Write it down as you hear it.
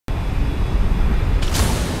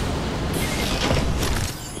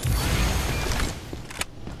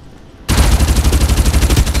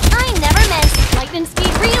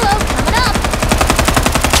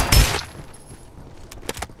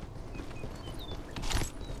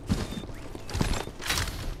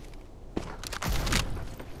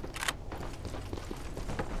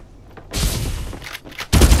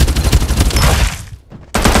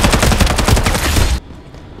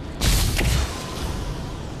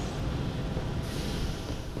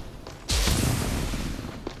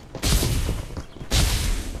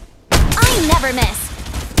never miss.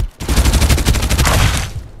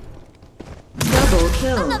 Double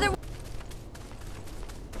kill. Another.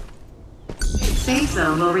 Safe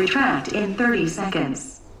zone will retract in 30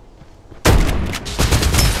 seconds.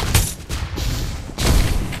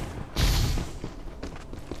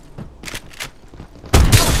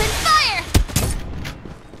 Open fire!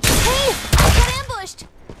 Hey, I got ambushed.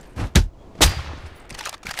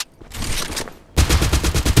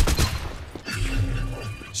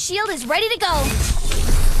 Shield is ready to go.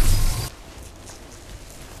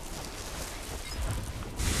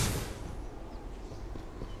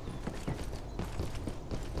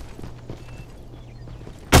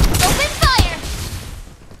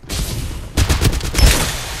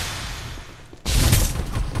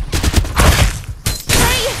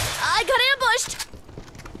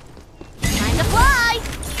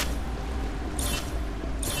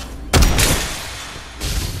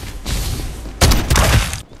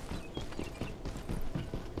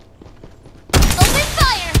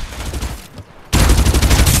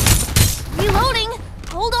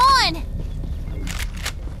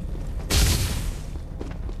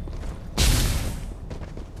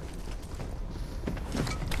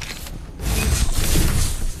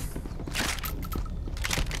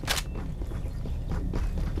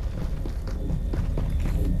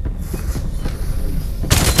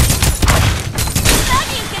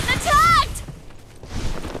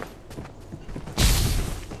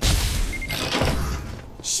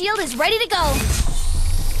 Shield is ready to go.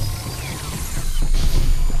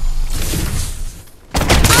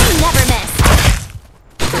 I never miss.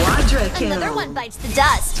 Quadra kill. Another one bites the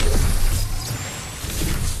dust.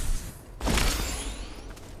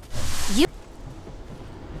 You.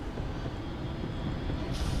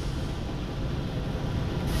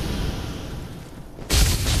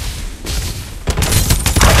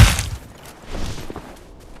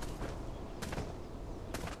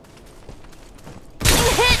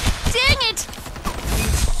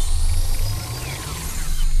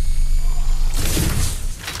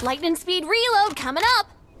 Lightning speed reload coming up.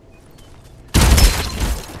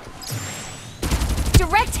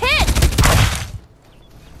 Direct hit.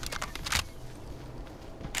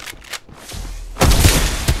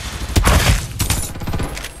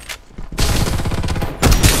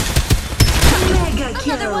 Mega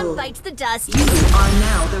kill. Another one bites the dust. You are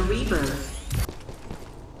now the Reaper.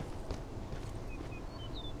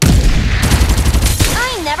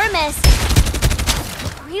 I never miss.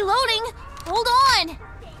 Reloading. Hold on.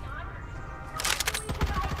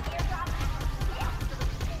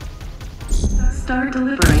 Start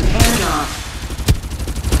delivering airdrop.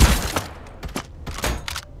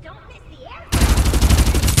 Don't miss the air.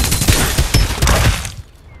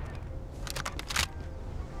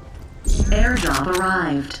 Airdrop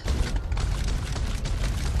arrived.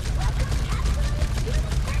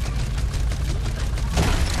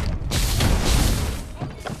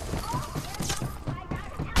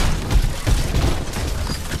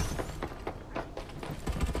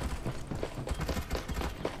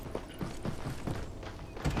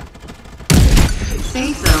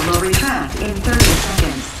 Safe zone will retract in 30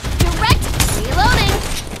 seconds. Direct reloading.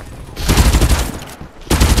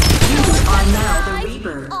 You are now the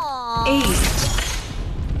Reaper. Aww. Ace.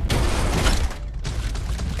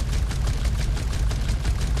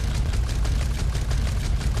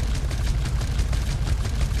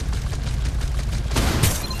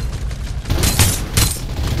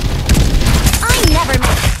 I never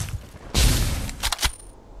miss.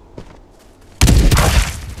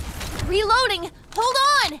 Reloading. Hold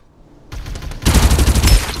on.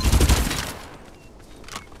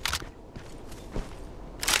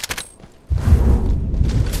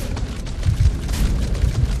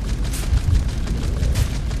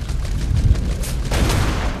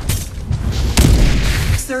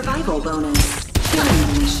 Survival bonus.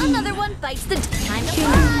 Killing machine. Another one bites the time to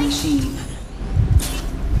Killing fly. machine.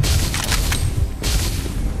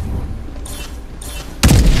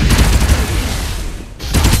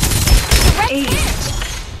 Direct hit. Ace.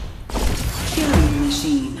 Killing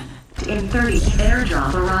machine. In 30,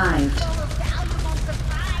 airdrop arrived. Valuable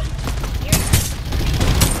surprise.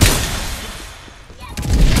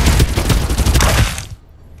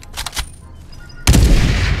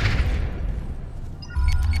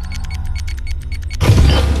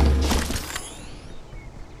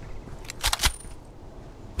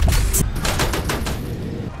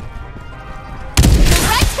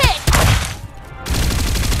 Direct hit.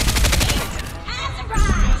 Has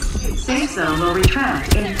arrived. Safe zone will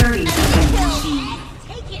retract in 30 seconds. Machine.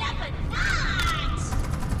 Take it up a notch.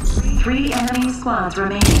 3 enemy squads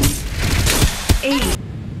remaining. 8.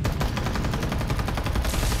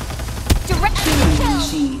 Direct.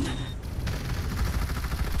 machine.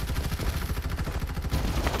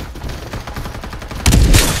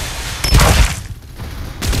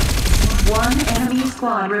 One enemy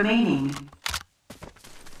squad remaining.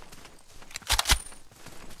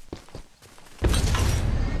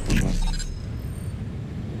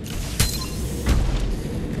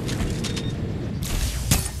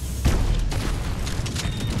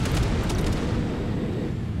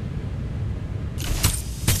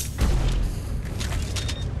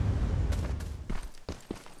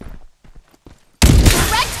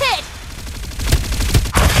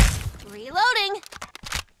 Reloading.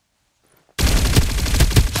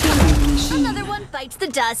 Another one bites the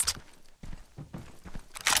dust.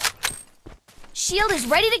 Shield is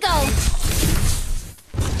ready to go.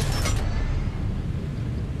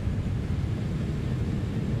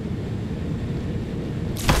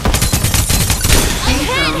 Safe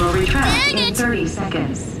zone will retract in 30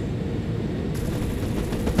 seconds.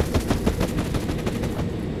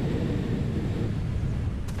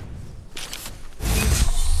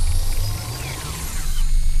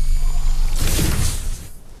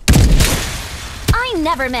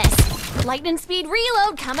 Never miss. Lightning speed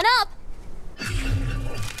reload coming up.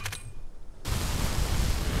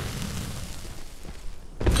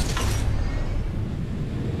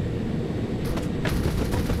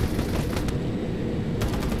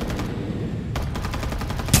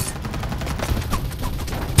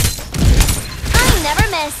 I never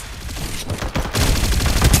miss.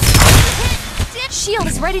 Shield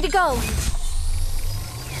is ready to go.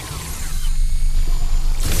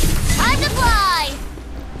 Time to fly.